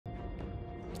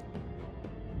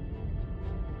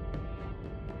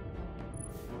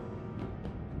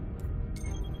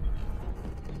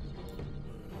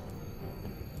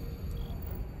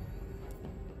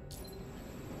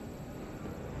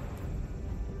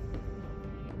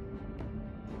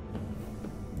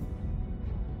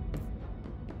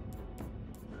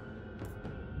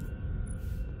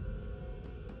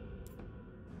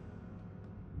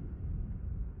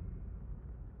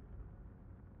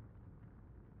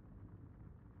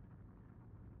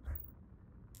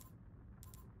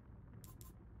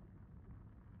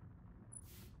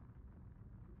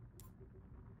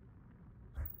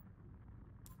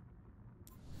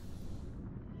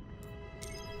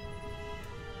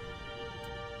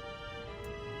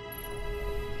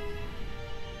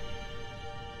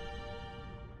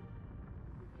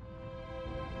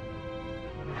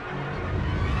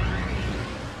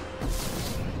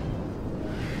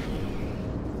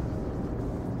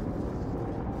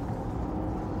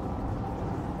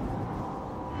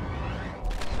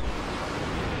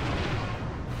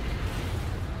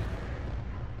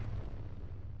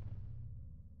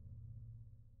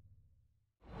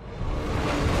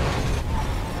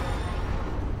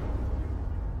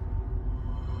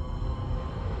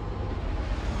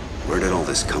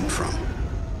this come from?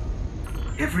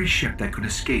 Every ship that could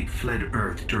escape fled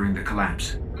Earth during the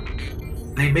collapse.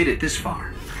 They made it this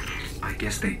far. I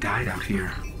guess they died out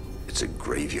here. It's a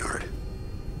graveyard.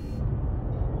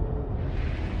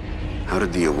 How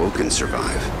did the Awoken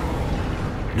survive?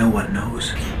 No one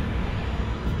knows.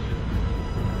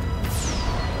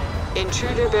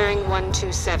 Intruder bearing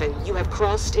 127, you have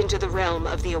crossed into the realm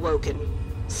of the Awoken.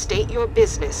 State your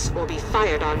business or be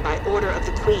fired on by order of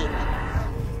the Queen.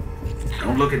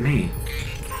 Don't look at me.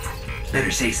 Better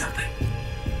say something.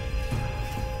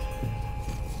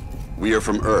 We are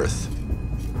from Earth.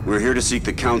 We're here to seek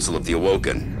the Council of the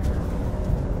Awoken.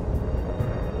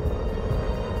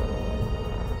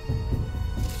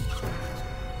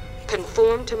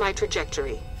 Conform to my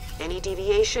trajectory. Any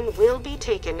deviation will be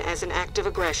taken as an act of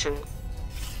aggression.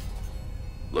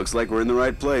 Looks like we're in the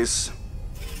right place.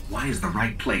 Why is the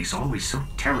right place always so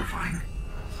terrifying?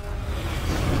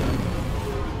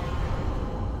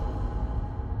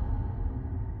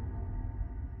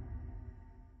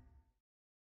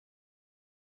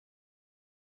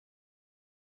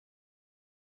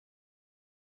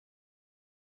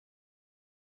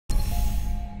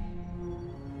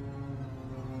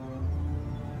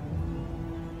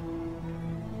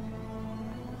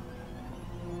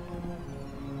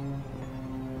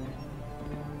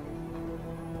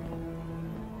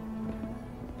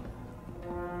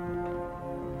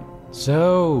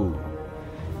 So,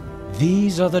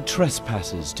 these are the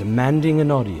trespassers demanding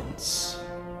an audience.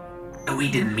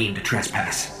 We didn't mean to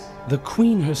trespass. The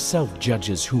Queen herself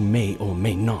judges who may or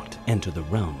may not enter the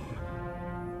realm.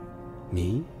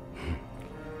 Me?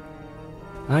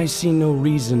 I see no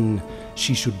reason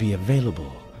she should be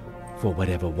available for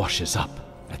whatever washes up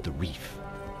at the reef.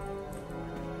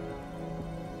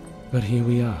 But here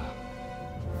we are.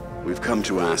 We've come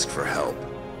to ask for help.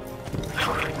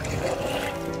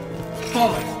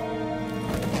 Fallen!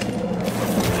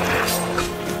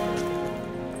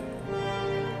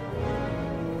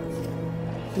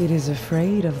 It is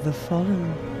afraid of the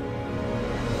fallen.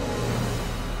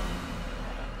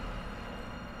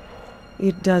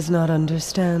 It does not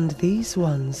understand these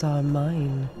ones are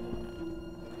mine.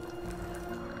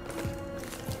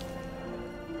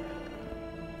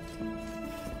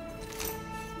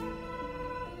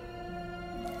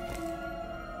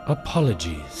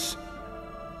 Apologies,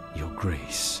 Your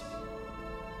Grace.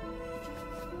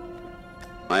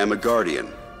 I am a Guardian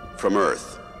from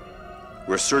Earth.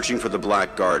 We're searching for the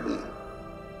Black Garden.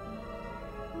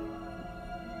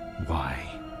 Why?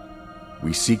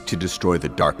 We seek to destroy the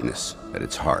darkness at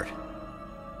its heart.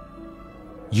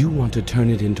 You want to turn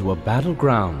it into a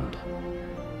battleground?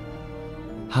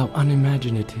 How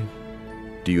unimaginative.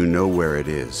 Do you know where it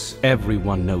is?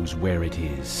 Everyone knows where it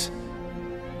is.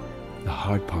 The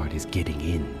hard part is getting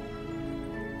in.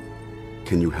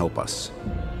 Can you help us?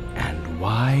 And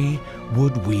why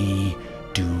would we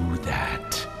do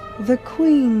that? The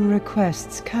Queen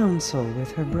requests counsel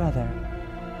with her brother.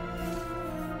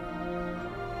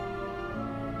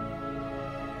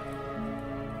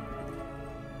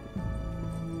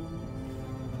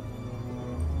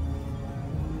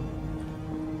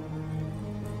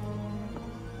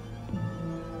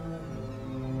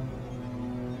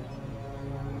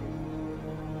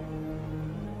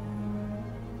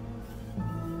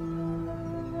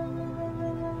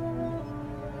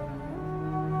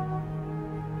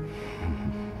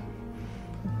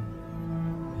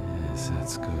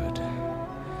 That's good.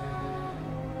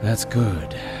 That's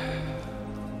good.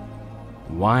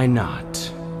 Why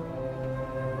not?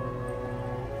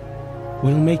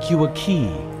 We'll make you a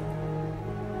key.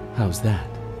 How's that?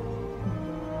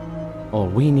 All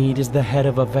we need is the head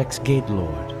of a Vex Gate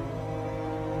Lord.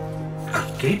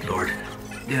 A Gate Lord?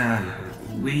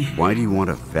 We... Why do you want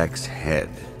a Vex head?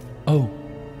 Oh,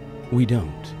 we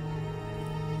don't.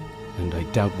 And I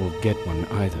doubt we'll get one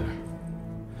either.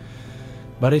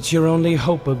 But it's your only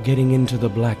hope of getting into the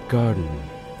Black Garden.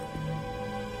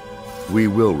 We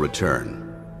will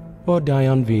return. Or die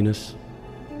on Venus.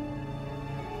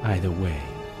 Either way.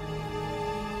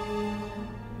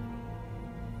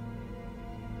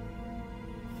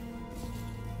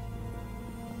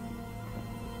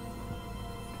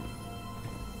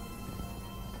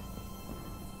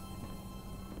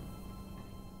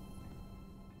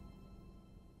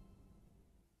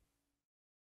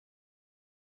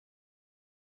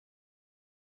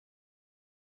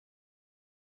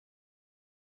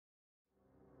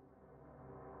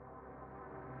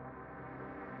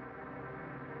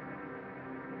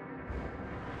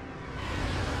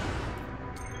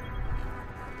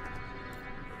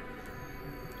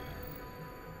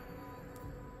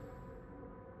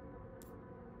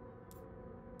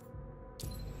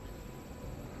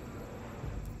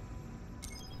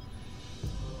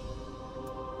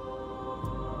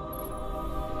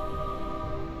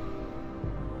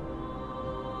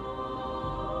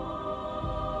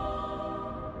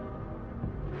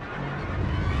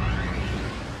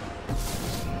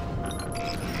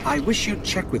 I wish you'd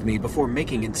check with me before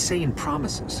making insane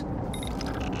promises.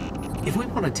 If we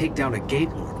want to take down a Gate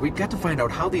Lord, we've got to find out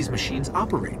how these machines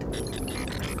operate.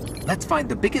 Let's find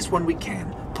the biggest one we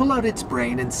can, pull out its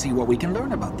brain, and see what we can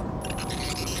learn about them.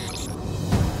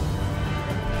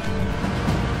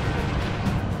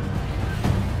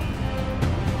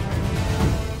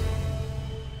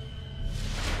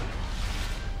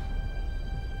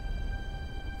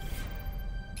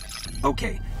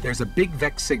 Okay, there's a big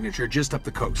Vex signature just up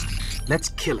the coast. Let's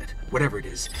kill it, whatever it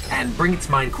is, and bring its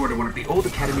mind core to one of the old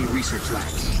Academy research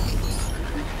labs.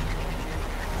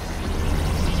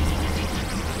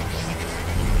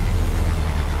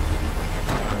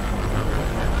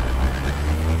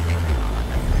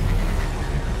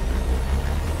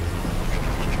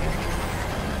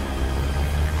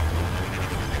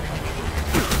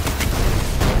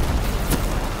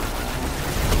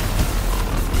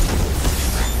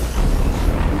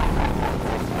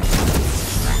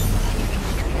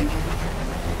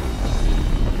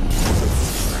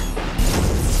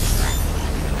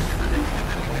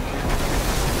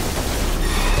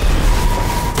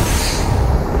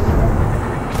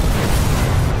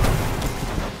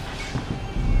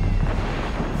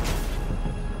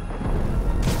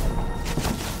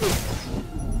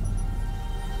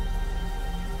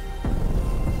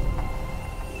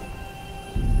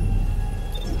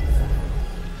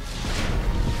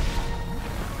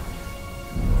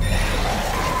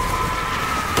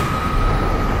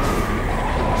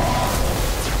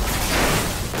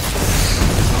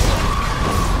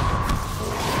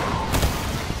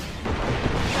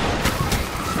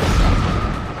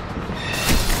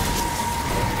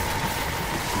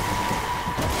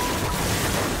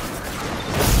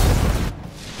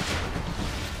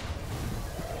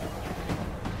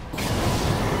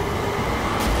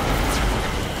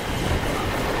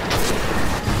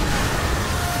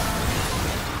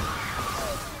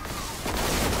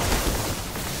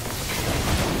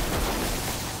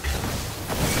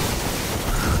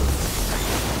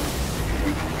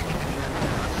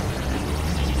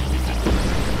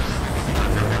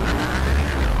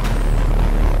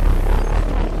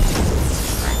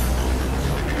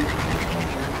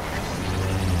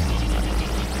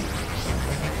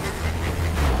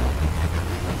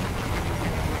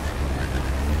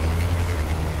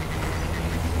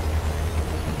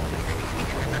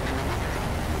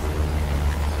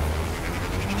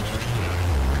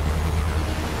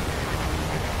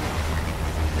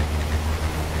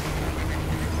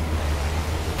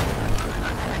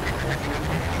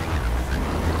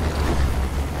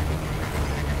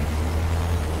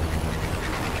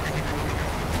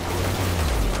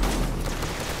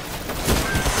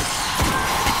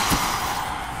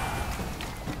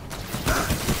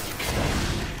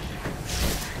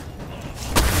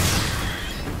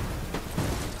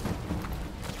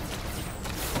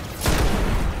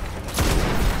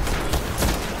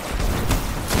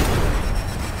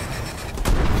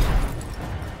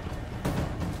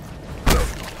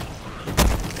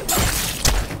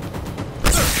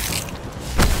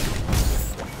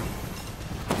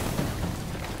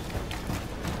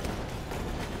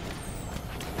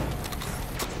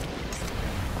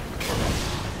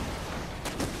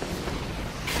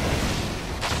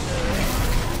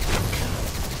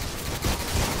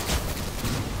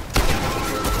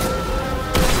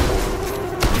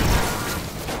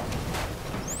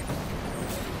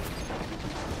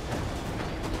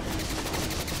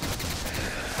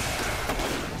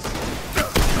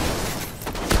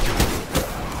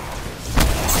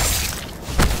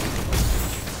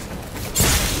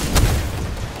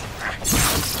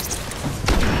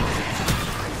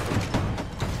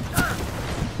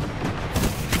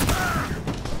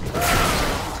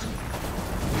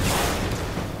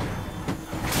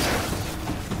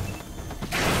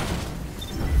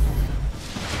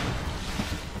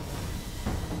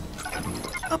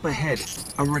 Up ahead,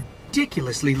 a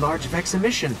ridiculously large Vex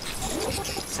emission.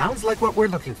 Sounds like what we're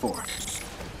looking for.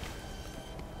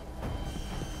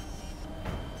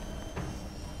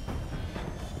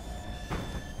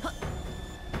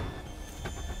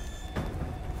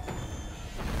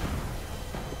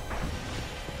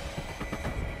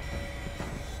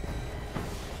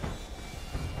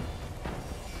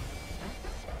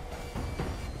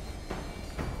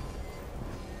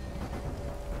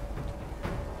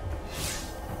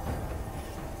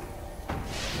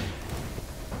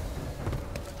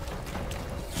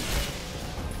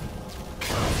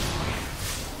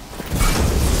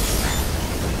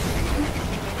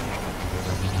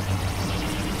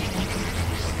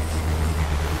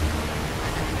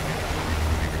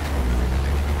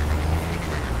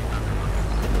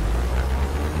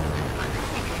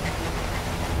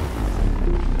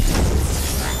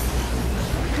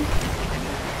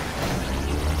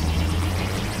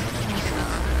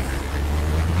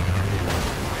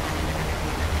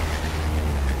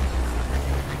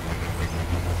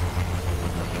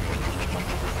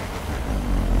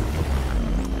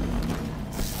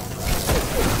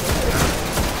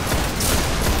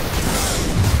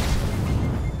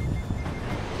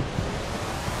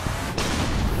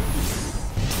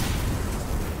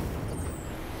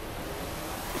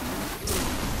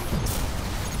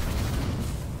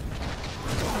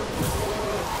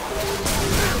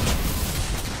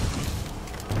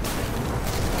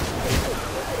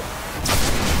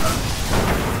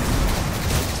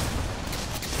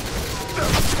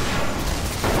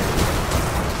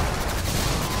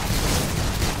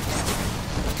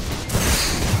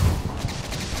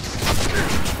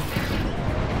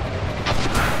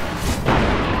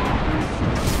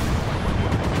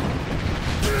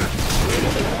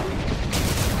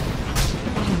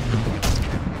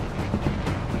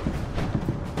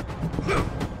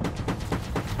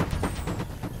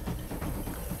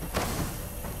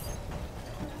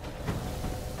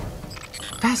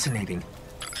 Fascinating.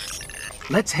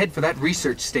 Let's head for that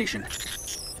research station.